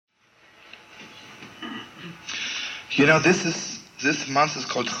This month is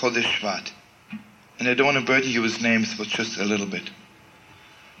called Month of Shvat. And I don't want to burden you with names, but just a little bit.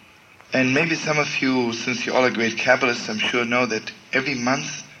 And maybe some of you, since you all are great Kabbalists, I'm sure know that every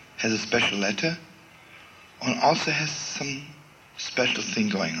month has a special letter and also has some special thing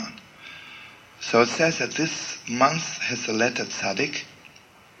going on. So it says that this month has the letter Tzaddik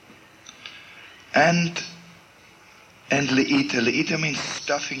and Le'ita. Le'ita means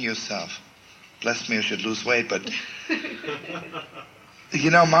stuffing yourself. Bless me, I should lose weight, but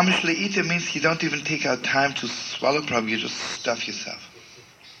Mamish Le'ita means you don't even take out time to swallow properly, you just stuff yourself.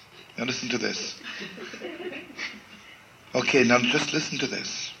 Now listen to this. Okay, now just listen to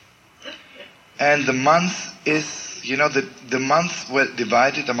this. And the month is, the months were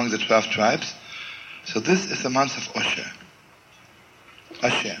divided among the 12 tribes. So this is the month of Osher.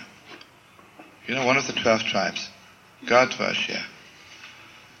 Asher. One of the 12 tribes. God for Asher.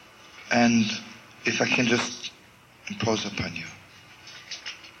 And if I can just impose upon you.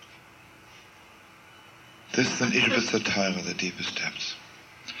 This is an Ishbitz Torah, the deepest depths.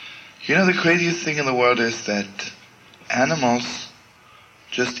 The craziest thing in the world is that animals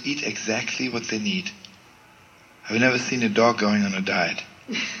just eat exactly what they need. I've never seen a dog going on a diet.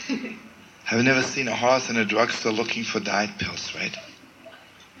 I've never seen a horse in a drugstore looking for diet pills, right?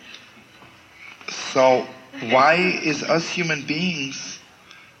 So why is us human beings,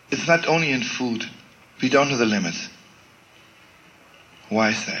 it's not only in food, we don't know the limits. Why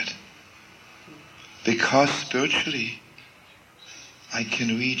is that? Because spiritually, I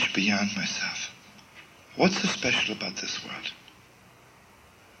can reach beyond myself. What's so special about this world?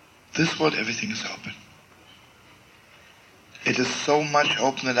 This world, everything is open. It is so much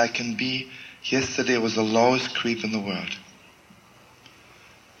open that I can be, yesterday was the lowest creep in the world.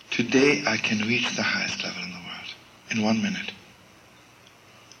 Today I can reach the highest level in the world, in 1 minute.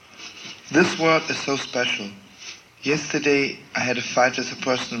 This world is so special. Yesterday I had a fight with a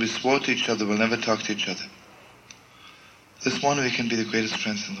person, we swore to each other, we'll never talk to each other. This morning we can be the greatest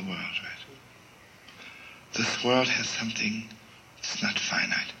friends in the world, right? This world has something that's not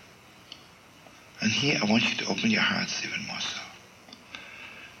finite. And here I want you to open your hearts even more so.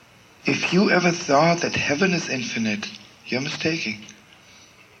 If you ever thought that heaven is infinite, you're mistaken.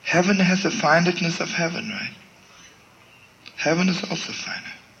 Heaven has the finiteness of heaven, right? Heaven is also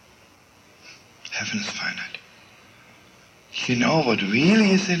finite. Heaven is finite. You know what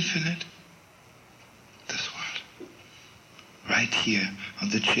really is infinite? This world. Right here, on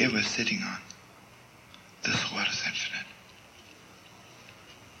the chair we're sitting on. This world is infinite.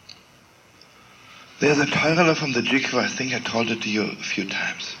 There's a Torah from the Jikva, I think I told it to you a few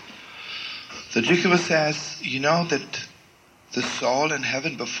times. The Jikva says, that the soul in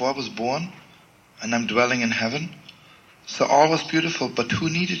heaven before I was born, and I'm dwelling in heaven, so all was beautiful, but who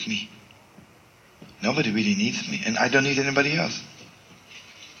needed me? Nobody really needs me, and I don't need anybody else.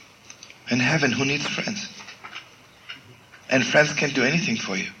 In heaven, who needs friends? And friends can't do anything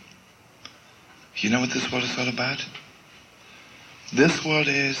for you. You know what this world is all about? This world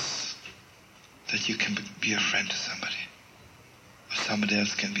is that you can be a friend to somebody, or somebody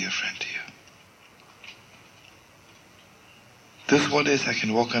else can be a friend to you. This world is I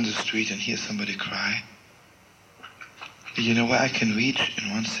can walk on the street and hear somebody cry. You know where I can reach in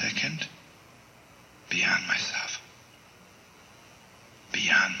 1 second? Beyond myself.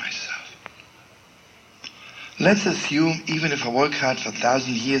 Beyond myself. Let's assume even if I work hard for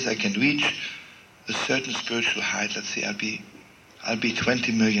 1,000 years, I can reach a certain spiritual height. Let's say I'll be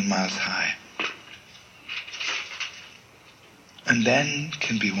 20 million miles high. And then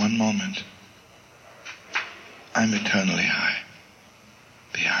can be one moment. I'm eternally high.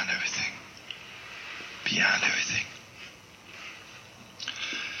 Beyond everything. Beyond everything.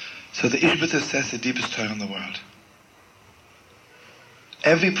 So the Ishbitzer says the deepest Torah in the world.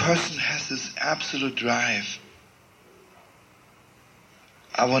 Every person has this absolute drive.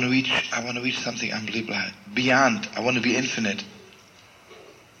 I want to reach something unbelievable. Beyond. I want to be infinite.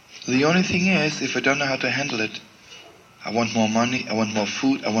 The only thing is, if I don't know how to handle it, I want more money, I want more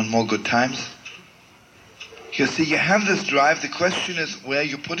food, I want more good times. You see, you have this drive, the question is where are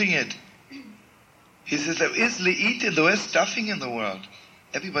you putting it? He says there is le'it, there is stuffing in the world.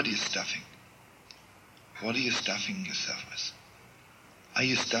 Everybody is stuffing. What are you stuffing yourself with? Are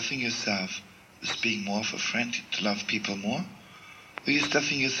you stuffing yourself with being more of a friend, to love people more? Or are you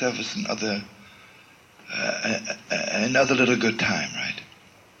stuffing yourself with another little good time, right?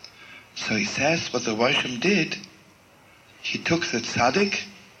 So he says what the Roshim did, he took the tzaddik,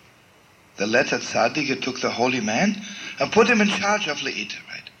 the letter tzaddik, he took the holy man, and put him in charge of le'ita,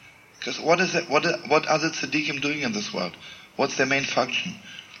 right? Because what are the tzaddikim doing in this world? What's their main function?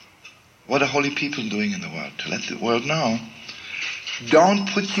 What are holy people doing in the world? To let the world know. Don't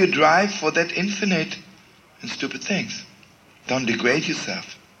put your drive for that infinite in stupid things. Don't degrade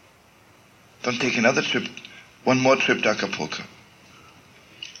yourself. Don't take another trip, one more trip to Acapulco.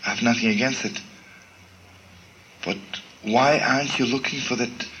 I have nothing against it. But why aren't you looking for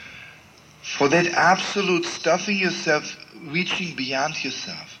that absolute stuffing yourself, reaching beyond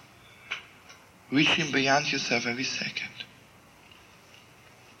yourself? Reaching beyond yourself every second.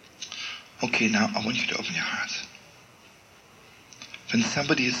 Okay, now I want you to open your hearts. When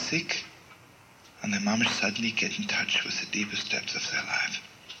somebody is sick, and their mom suddenly get in touch with the deepest depths of their life,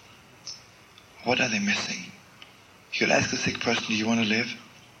 what are they missing? You'll ask a sick person, do you want to live?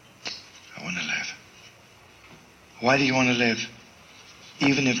 I want to live. Why do you want to live?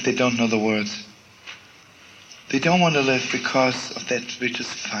 Even if they don't know the words. They don't want to live because of that which is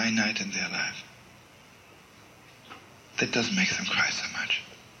finite in their life. That doesn't make them cry so much.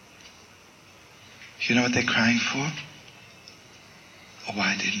 You know what they're crying for?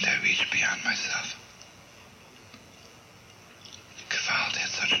 Why didn't I reach beyond myself? Gewalt had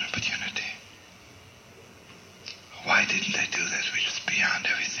such an opportunity. Why didn't I do that which is beyond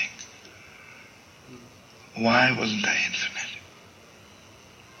everything? Why wasn't I infinite?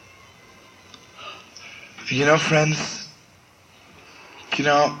 You know, friends,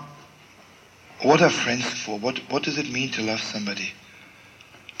 what are friends for? What does it mean to love somebody?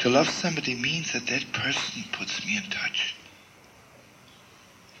 To love somebody means that that person puts me in touch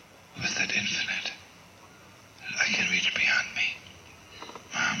with that infinite. I can reach beyond me.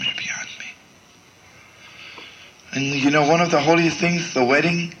 Mom is beyond me. And one of the holiest things, the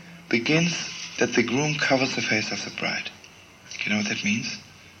wedding begins that the groom covers the face of the bride. You know what that means?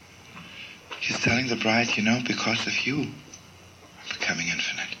 He's telling the bride, because of you, I'm becoming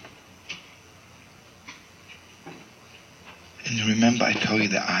infinite. And remember, I told you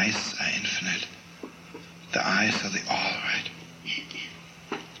the eyes are infinite. The eyes are the all, right?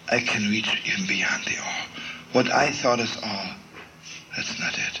 I can reach even beyond the all. What I thought is all, that's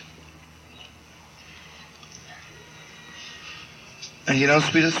not it. And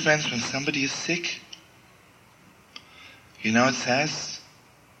sweetest friends, when somebody is sick, it says,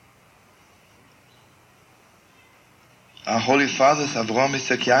 our holy fathers, Avraham,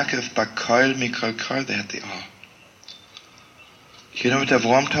 Isaac, Yaakov, Bakoil, Mikol, Kol, they had the all. You know what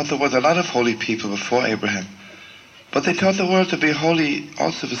Avraham taught the world? A lot of holy people before Abraham. But they taught the world to be holy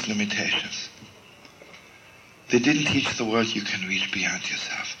also with limitations. They didn't teach the world you can reach beyond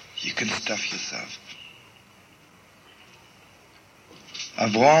yourself. You can stuff yourself.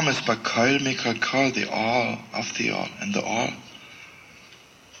 Avraham is Bakoil, Mikol, Kol, the all of the all. And the all,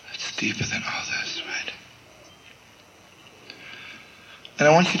 it's deeper than all this, right? And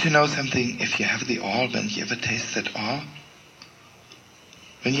I want you to know something. If you have the all, when you ever taste that all,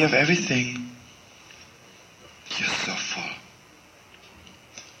 when you have everything, you're so full.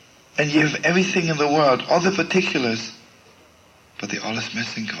 And you have everything in the world, all the particulars, but the all is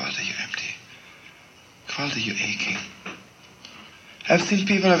missing. Gewaltig, you're empty. Gewaltig, you're aching. I've seen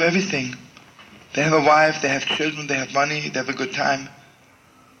people have everything. They have a wife, they have children, they have money, they have a good time.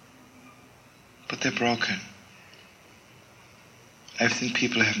 But they're broken. I've seen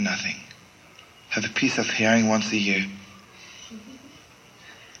people have nothing. Have a piece of herring once a year.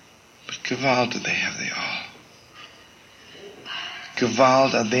 But Gewalt, do they have the all?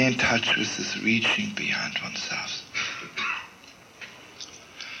 Gewalt, are they in touch with this reaching beyond oneself?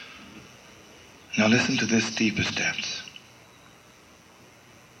 Now listen to this deepest depths.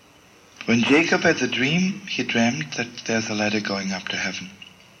 When Jacob had the dream, he dreamt that there's a ladder going up to heaven.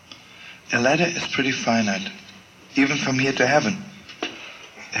 A ladder is pretty finite, even from here to heaven.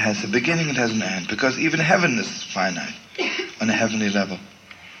 It has a beginning, it has an end, because even heaven is finite on a heavenly level.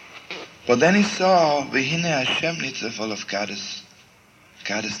 But then he saw, Vehine Hashem Nitzavol, of God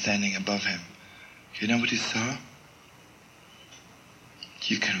is standing above him. You know what he saw?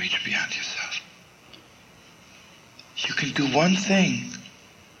 You can reach beyond yourself. You can do one thing,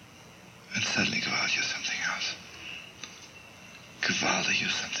 and suddenly Gewalt, you're something else. Gewalt, you're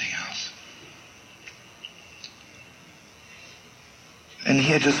something else. And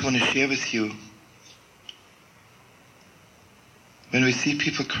here I just want to share with you, when we see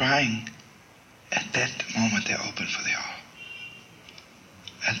people crying, at that moment they're open for the all.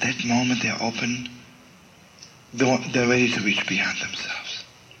 At that moment they're open, they're ready to reach beyond themselves.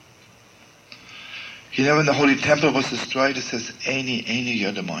 When the Holy Temple was destroyed, it says, Eini, Eini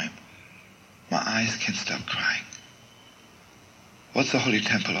Yodamoim. My eyes can't stop crying. What's the Holy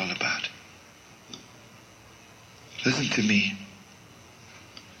Temple all about? Listen to me.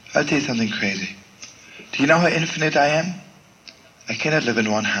 I'll tell you something crazy. Do you know how infinite I am? I cannot live in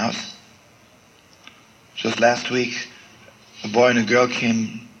one house. Just last week, a boy and a girl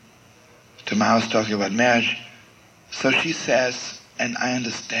came to my house talking about marriage. So she says, and I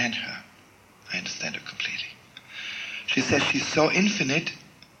understand her. I understand her completely. She says she's so infinite,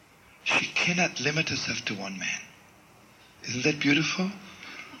 she cannot limit herself to one man. Isn't that beautiful?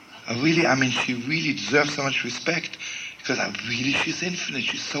 She really deserves so much respect because she's infinite.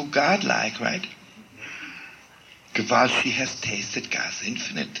 She's so godlike, right? Gewalt, she has tasted God's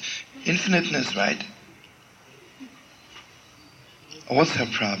infiniteness, right? What's her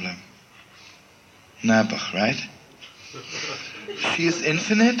problem? Nabach, right? She is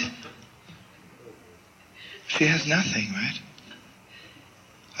infinite. She has nothing, right?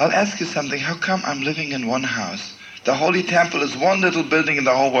 I'll ask you something. How come I'm living in one house? The Holy Temple is one little building in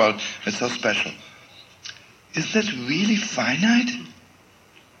the whole world. It's so special. Is that really finite?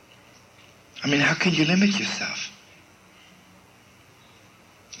 How can you limit yourself?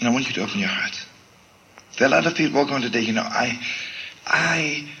 And I want you to open your heart. There are a lot of people going today,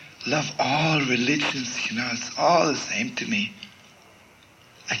 I love all religions, it's all the same to me.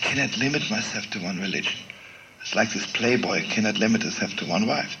 I cannot limit myself to one religion. It's like this playboy cannot limit himself to one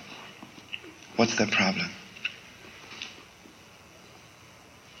wife. What's the problem?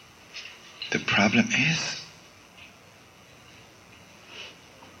 The problem is,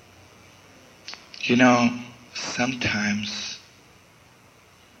 sometimes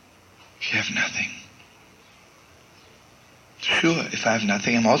you have nothing. Sure, if I have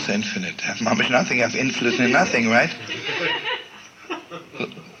nothing, I'm also infinite. I have mamish nothing, I have infinitely nothing, right?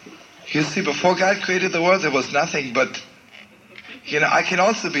 You see, before God created the world, there was nothing, but, I can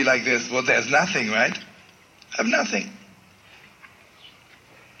also be like this. Well, there's nothing, right? I have nothing.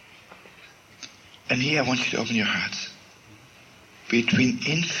 And here I want you to open your hearts. Between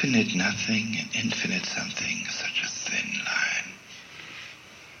infinite nothing and infinite something is such a thin line.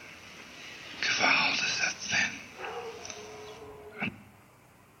 Gewalt is that thin.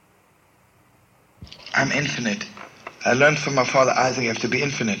 I'm infinite. I learned from my father Isaac, I have to be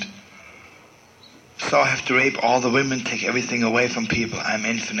infinite. So I have to rape all the women, take everything away from people. I'm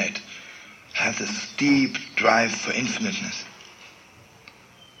infinite. I have this deep drive for infiniteness.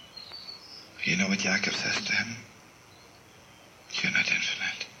 You know what Yaakov says to him? You're not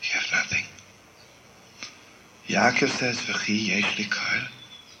infinite. You have nothing. Yaakov says, V'chi yesh li kol.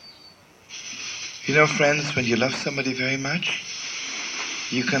 Friends, when you love somebody very much,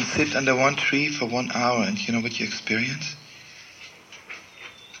 you can sit under one tree for 1 hour and you know what you experience?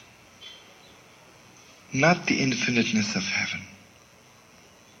 Not the infiniteness of heaven.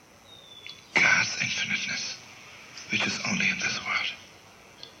 God's infiniteness, which is only in this world.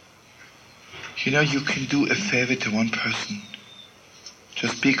 You can do a favor to one person.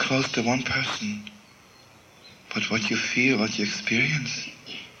 Just be close to one person. But what you feel, what you experience,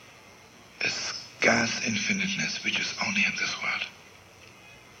 is God's infiniteness, which is only in this world.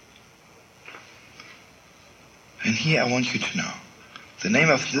 And here I want you to know, the name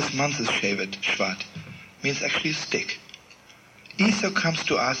of this month is Shvat, means actually stick. Esau comes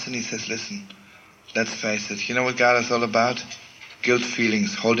to us and he says, listen, let's face it, you know what God is all about? Guilt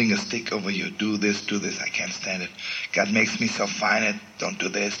feelings, holding a stick over you. Do this, I can't stand it. God makes me so fine, don't do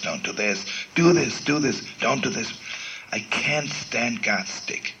this, don't do this. Do this, don't do this. I can't stand God's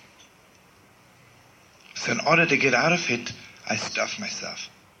stick. So in order to get out of it, I stuff myself.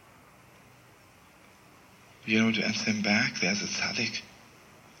 You know what to answer him back? There's a tzaddik.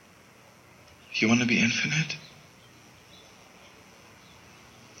 You want to be infinite?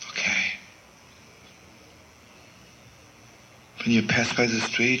 Okay. When you pass by the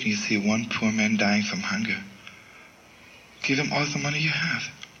street and you see one poor man dying from hunger, give him all the money you have.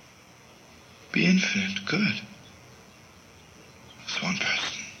 Be infinite. Good. It's one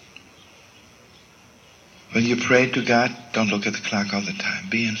person. When you pray to God, don't look at the clock all the time.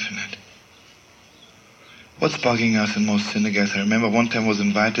 Be infinite. What's bugging us in most synagogues? I remember one time I was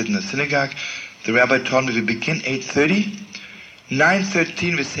invited in a synagogue. The rabbi told me we begin 8:30.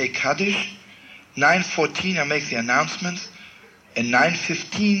 9:13 we say Kaddish. 9:14 I make the announcements. And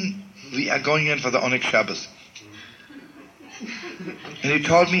 9:15 we are going in for the Onyx Shabbos. And he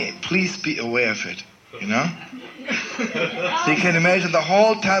told me, please be aware of it. So you can imagine the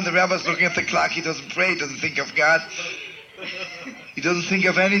whole time the rabbi's looking at the clock. He doesn't pray, he doesn't think of God. He doesn't think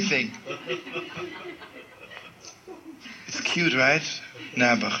of anything. It's cute, right?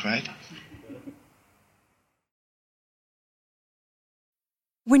 Nabach, right?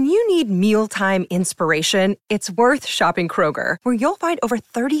 When you need mealtime inspiration, it's worth shopping Kroger, where you'll find over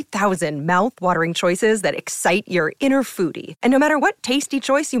 30,000 mouth-watering choices that excite your inner foodie. And no matter what tasty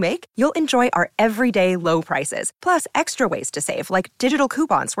choice you make, you'll enjoy our everyday low prices, plus extra ways to save, like digital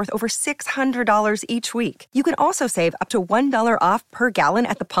coupons worth over $600 each week. You can also save up to $1 off per gallon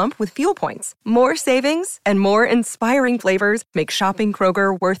at the pump with fuel points. More savings and more inspiring flavors make shopping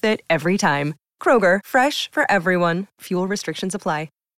Kroger worth it every time. Kroger, fresh for everyone. Fuel restrictions apply.